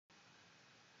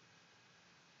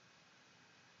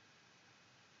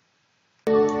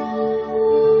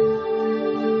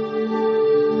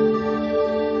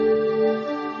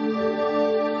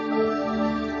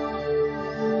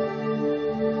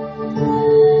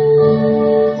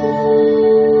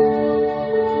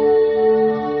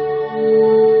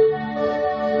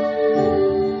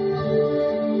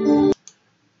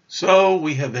So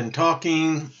we have been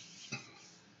talking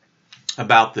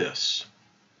about this.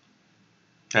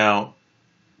 Now,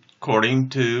 according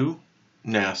to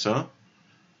NASA,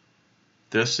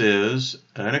 this is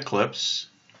an eclipse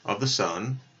of the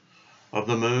sun, of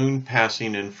the moon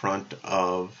passing in front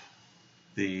of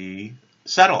the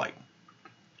satellite,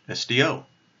 SDO,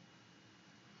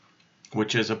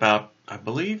 which is about, I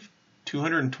believe,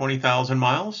 220,000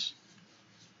 miles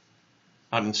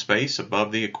out in space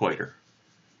above the equator.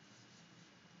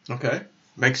 Okay,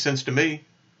 makes sense to me.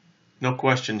 No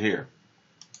question here.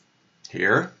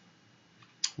 Here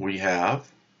we have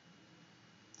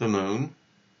the moon,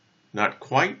 not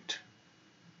quite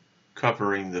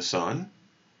covering the sun,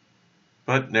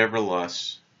 but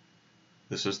nevertheless,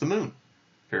 this is the moon.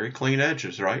 Very clean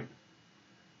edges, right?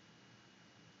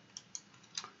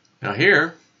 Now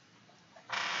here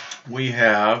we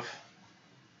have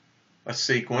a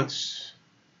sequence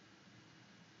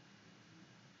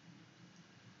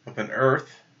of an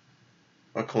Earth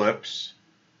eclipse,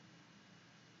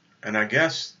 and I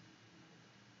guess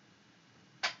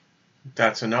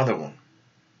that's another one.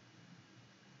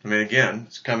 I mean, again,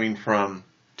 it's coming from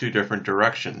two different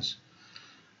directions,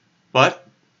 but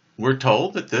we're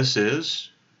told that this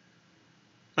is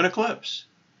an eclipse.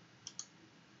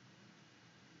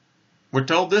 We're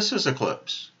told this is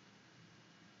eclipse.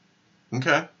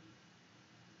 Okay.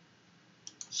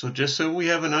 So just so we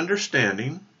have an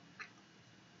understanding,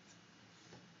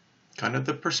 kind of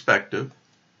the perspective,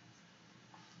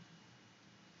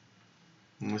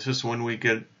 and this is when we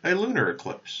get a lunar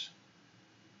eclipse.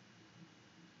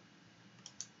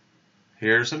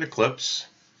 Here's an eclipse.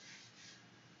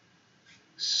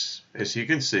 As you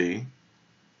can see,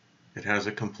 it has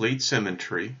a complete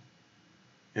symmetry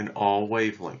in all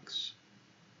wavelengths,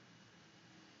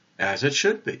 as it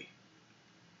should be.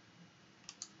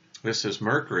 This is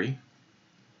Mercury.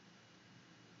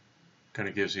 Kind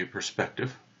of gives you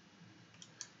perspective.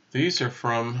 These are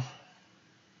from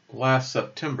last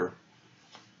September,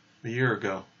 a year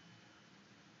ago.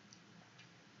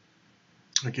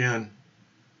 Again,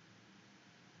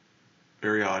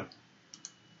 very odd.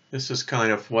 This is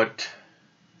kind of what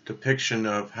depiction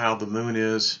of how the moon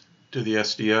is to the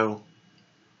SDO.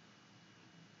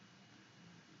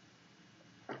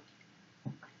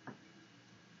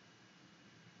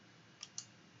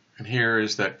 And here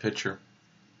is that picture.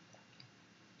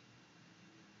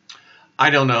 I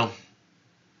don't know.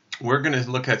 We're going to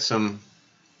look at some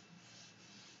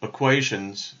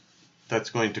equations that's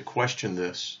going to question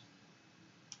this.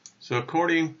 So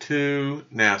according to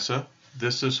NASA,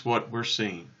 this is what we're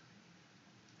seeing.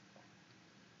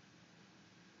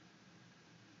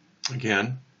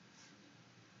 Again,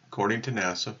 according to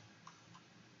NASA.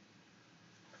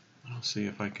 I'll see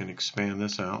if I can expand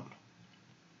this out.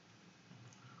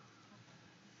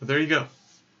 But there you go.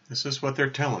 This is what they're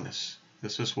telling us.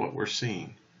 This is what we're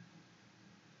seeing.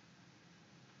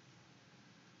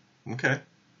 Okay.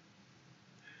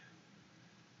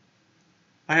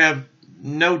 I have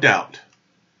no doubt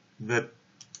that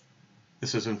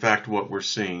this is in fact what we're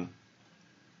seeing.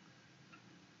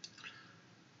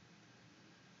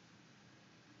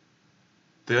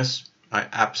 This I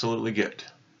absolutely get.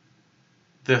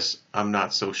 This I'm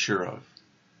not so sure of.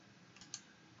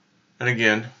 And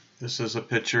again, this is a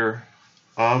picture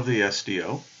of the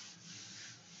SDO.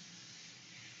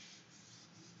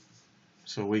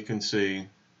 So we can see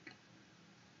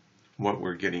what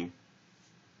we're getting.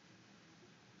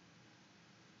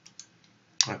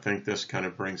 I think this kind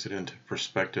of brings it into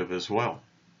perspective as well.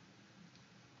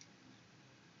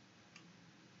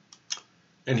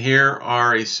 And here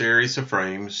are a series of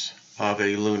frames of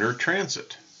a lunar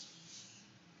transit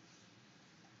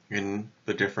in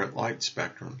the different light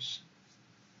spectrums.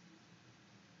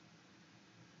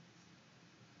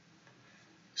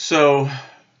 So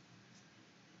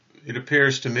it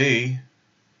appears to me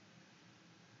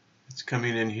it's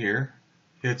coming in here,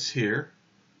 hits here,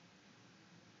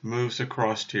 moves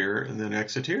across here, and then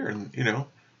exits here. And you know,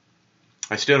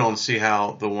 I still don't see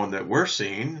how the one that we're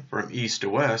seeing from east to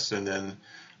west and then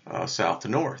south to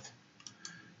north.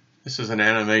 This is an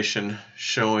animation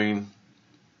showing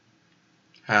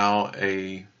how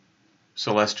a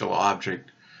celestial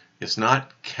object is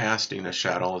not casting a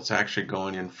shadow, it's actually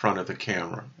going in front of the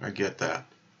camera. I get that.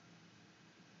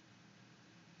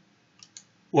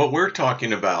 What we're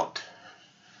talking about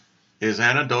is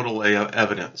anecdotal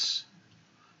evidence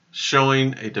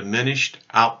showing a diminished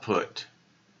output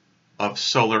of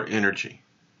solar energy.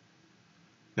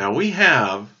 Now we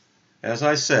have, as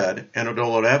I said,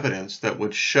 anecdotal evidence that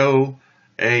would show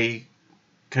a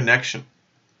connection.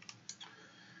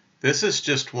 This is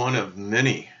just one of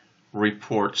many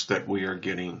reports that we are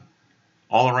getting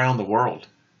all around the world.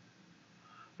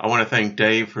 I want to thank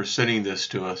Dave for sending this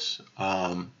to us.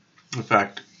 In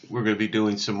fact, we're going to be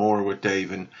doing some more with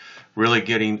Dave and really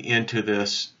getting into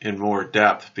this in more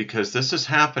depth, because this is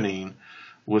happening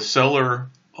with solar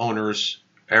owners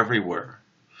everywhere.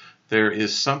 There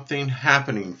is something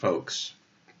happening, folks.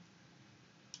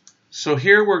 So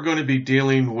here we're going to be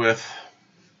dealing with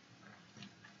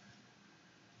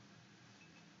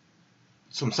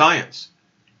some science.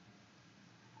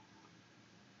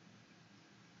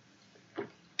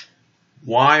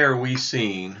 Why are we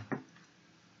seeing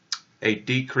a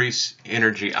decreased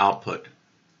energy output?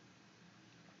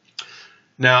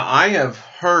 Now, I have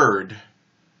heard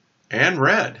and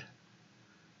read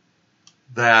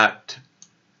that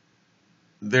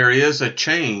there is a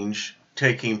change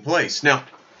taking place. Now,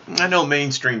 I know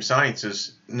mainstream science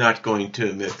is not going to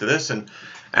admit to this, and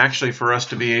actually for us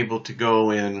to be able to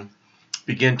go and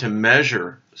begin to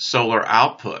measure solar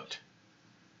output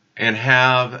and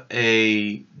have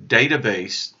a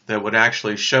database that would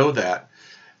actually show that,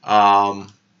 I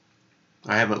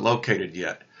haven't located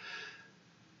yet.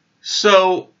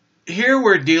 So here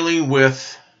we're dealing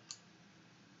with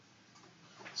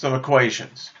some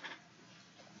equations.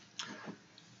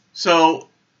 So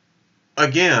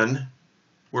again,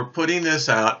 we're putting this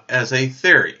out as a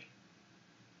theory,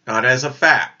 not as a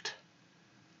fact.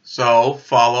 So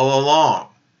follow along.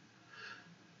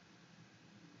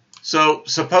 So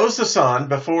suppose the sun,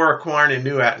 before acquiring a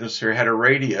new atmosphere, had a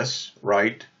radius,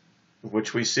 right,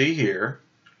 which we see here.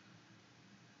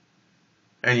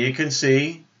 And you can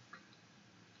see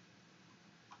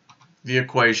the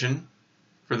equation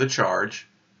for the charge.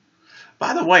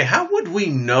 By the way, how would we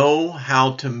know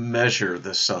how to measure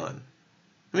the sun?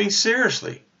 I mean,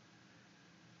 seriously.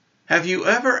 Have you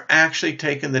ever actually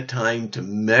taken the time to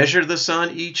measure the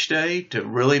sun each day to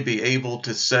really be able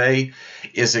to say,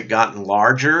 is it gotten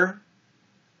larger?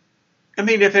 I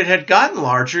mean, if it had gotten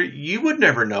larger, you would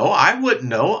never know. I wouldn't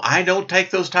know. I don't take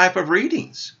those type of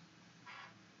readings.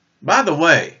 By the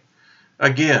way,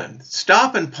 again,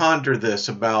 stop and ponder this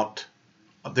about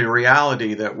the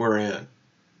reality that we're in.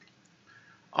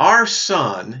 Our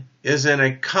sun is in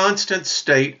a constant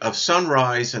state of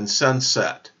sunrise and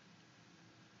sunset.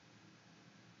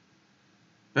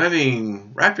 I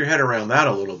mean, wrap your head around that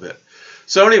a little bit.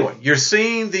 So anyway, you're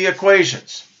seeing the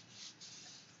equations.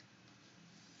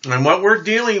 And what we're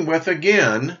dealing with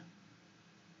again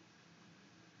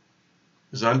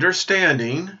is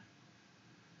understanding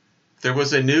there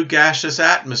was a new gaseous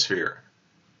atmosphere.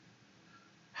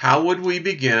 How would we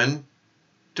begin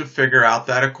to figure out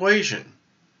that equation?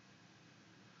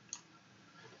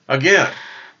 Again,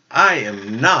 I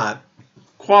am not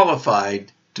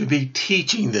qualified to be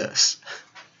teaching this.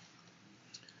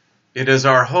 It is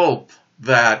our hope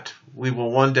that we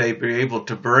will one day be able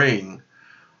to bring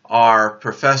our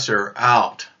professor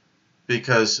out,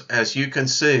 because as you can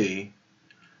see,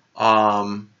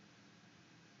 the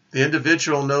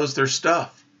individual knows their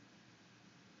stuff.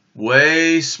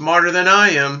 Way smarter than I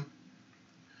am.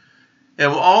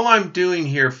 And all I'm doing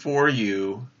here for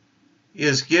you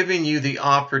is giving you the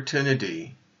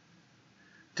opportunity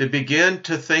to begin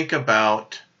to think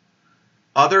about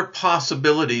other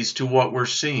possibilities to what we're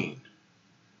seeing.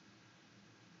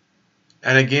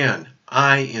 And again,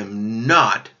 I am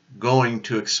not going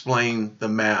to explain the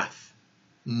math.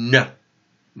 No.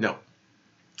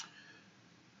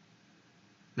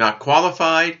 Not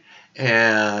qualified,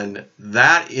 and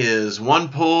that is one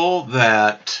pool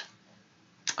that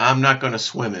I'm not going to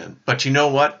swim in. But you know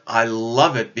what? I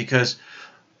love it, because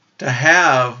to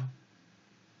have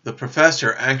the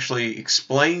professor actually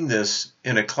explain this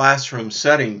in a classroom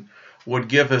setting would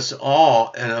give us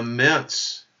all an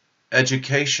immense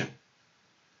education.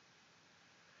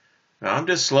 Now, I'm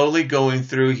just slowly going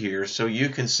through here so you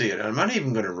can see it. I'm not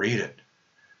even going to read it.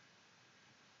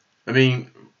 I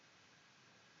mean,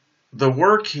 the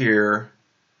work here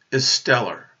is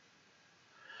stellar.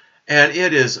 And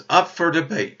it is up for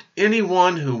debate.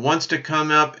 Anyone who wants to come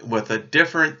up with a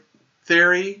different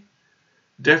theory,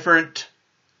 different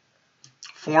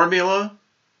formula,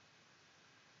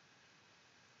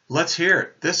 let's hear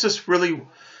it. This is really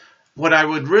what I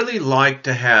would really like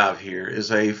to have here,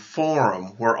 is a forum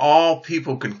where all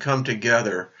people can come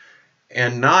together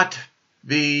and not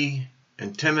be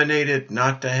intimidated,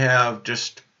 not to have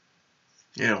just,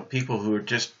 people who are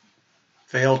just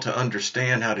fail to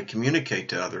understand how to communicate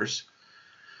to others,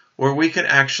 where we can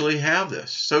actually have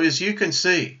this. So as you can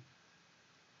see,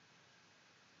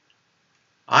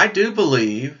 I do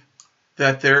believe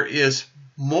that there is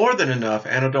more than enough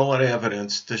anecdotal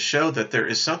evidence to show that there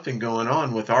is something going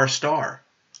on with our star.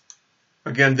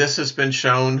 Again, this has been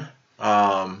shown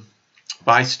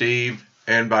by Steve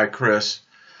and by Chris.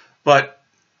 But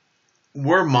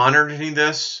we're monitoring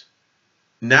this.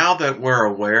 Now that we're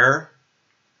aware,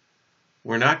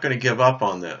 we're not going to give up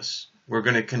on this. We're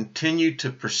going to continue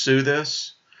to pursue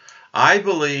this. I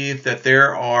believe that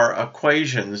there are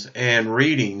equations and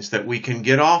readings that we can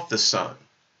get off the sun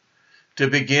to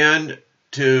begin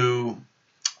to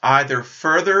either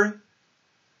further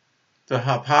the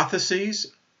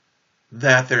hypotheses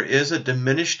that there is a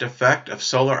diminished effect of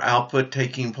solar output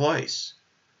taking place.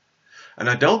 And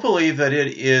I don't believe that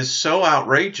it is so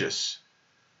outrageous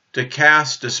to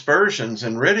cast dispersions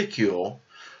and ridicule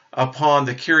upon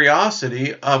the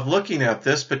curiosity of looking at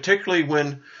this, particularly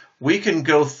when we can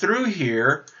go through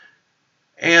here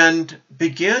and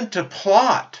begin to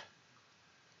plot.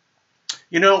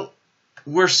 You know,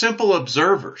 we're simple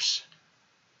observers.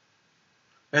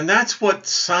 And that's what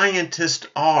scientists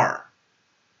are.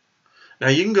 Now,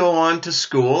 you can go on to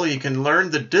school, you can learn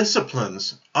the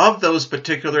disciplines of those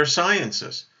particular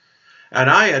sciences. And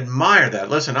I admire that.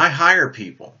 Listen, I hire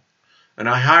people, and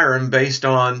I hire them based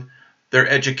on their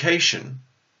education,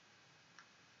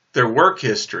 their work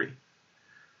history.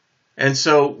 And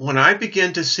so when I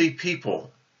begin to see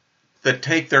people that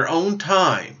take their own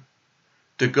time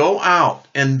to go out,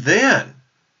 and then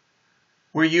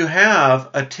where you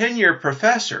have a 10-year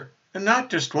professor, and not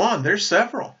just one, there's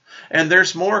several, and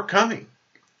there's more coming,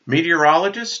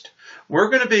 meteorologist, we're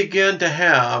going to begin to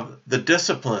have the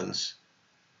disciplines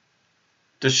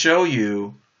to show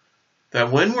you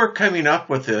that when we're coming up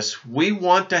with this, we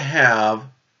want to have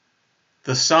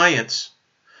the science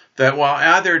that will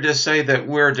either just say that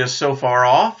we're just so far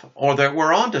off or that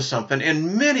we're onto something.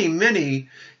 In many, many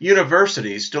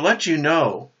universities, to let you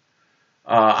know,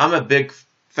 I'm a big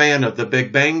fan of the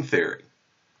Big Bang Theory.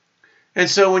 And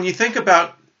so when you think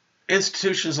about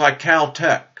institutions like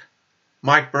Caltech,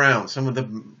 Mike Brown, some of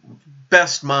the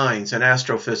best minds in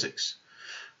astrophysics,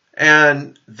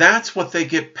 and that's what they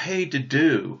get paid to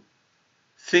do,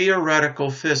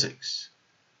 theoretical physics.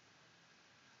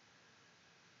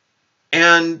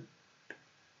 And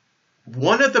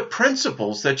one of the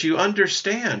principles that you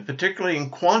understand, particularly in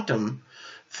quantum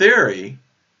theory,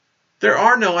 there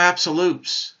are no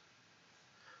absolutes.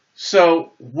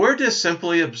 So we're just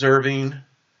simply observing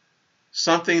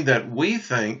something that we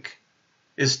think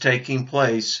is taking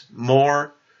place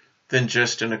more than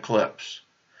just an eclipse.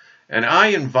 And I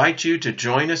invite you to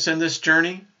join us in this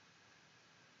journey.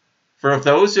 For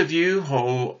those of you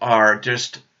who are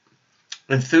just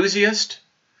enthusiasts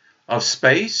of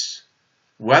space,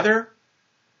 weather,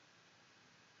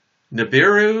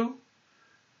 Nibiru,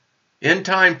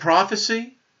 end-time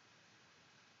prophecy,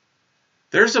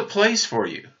 there's a place for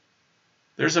you.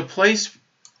 There's a place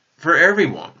for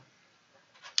everyone.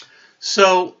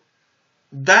 So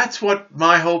that's what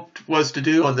my hope was to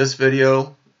do on this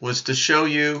video, was to show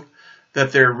you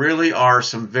that there really are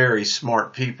some very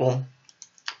smart people,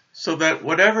 so that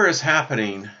whatever is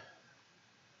happening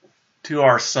to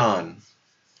our sun,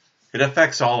 it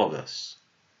affects all of us.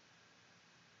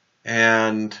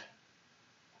 And,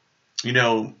 you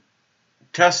know,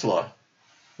 Tesla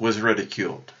was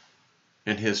ridiculed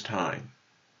in his time,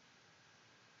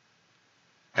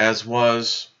 as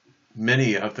was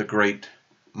many of the great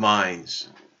minds.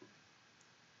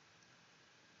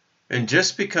 And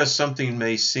just because something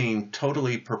may seem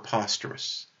totally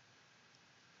preposterous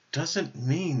doesn't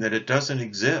mean that it doesn't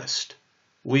exist.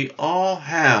 We all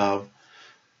have,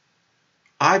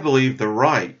 I believe, the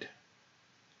right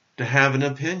to have an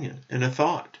opinion and a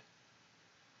thought.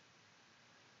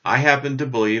 I happen to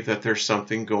believe that there's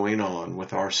something going on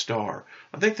with our star.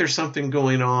 I think there's something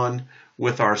going on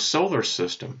with our solar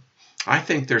system. I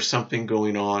think there's something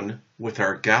going on with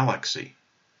our galaxy.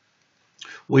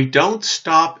 We don't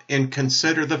stop and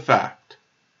consider the fact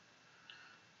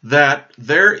that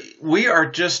we are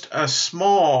just a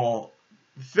small,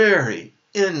 very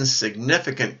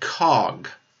insignificant cog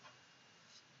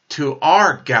to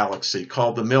our galaxy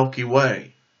called the Milky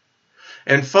Way.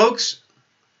 And folks,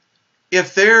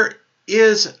 if there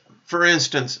is, for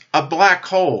instance, a black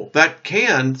hole that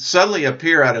can suddenly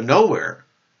appear out of nowhere,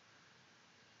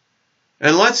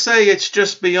 and let's say it's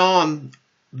just beyond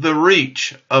the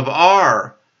reach of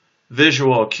our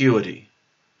visual acuity,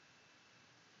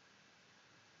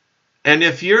 and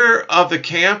if you're of the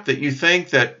camp that you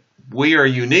think that we are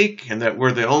unique and that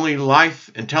we're the only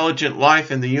intelligent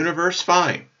life in the universe,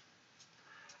 fine.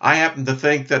 I happen to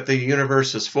think that the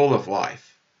universe is full of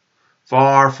life,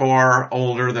 far, far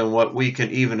older than what we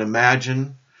can even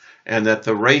imagine, and that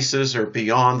the races are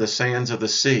beyond the sands of the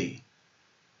sea.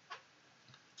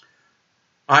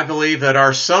 I believe that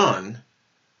our sun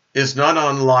is not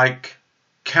unlike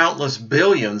countless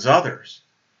billions others.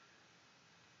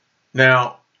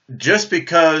 Now, just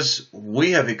because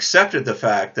we have accepted the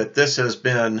fact that this has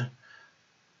been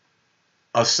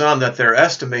a sun that they're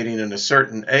estimating in a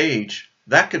certain age,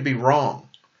 that could be wrong.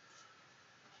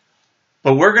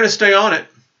 But we're going to stay on it.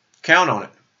 Count on it.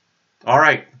 All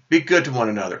right. Be good to one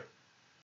another.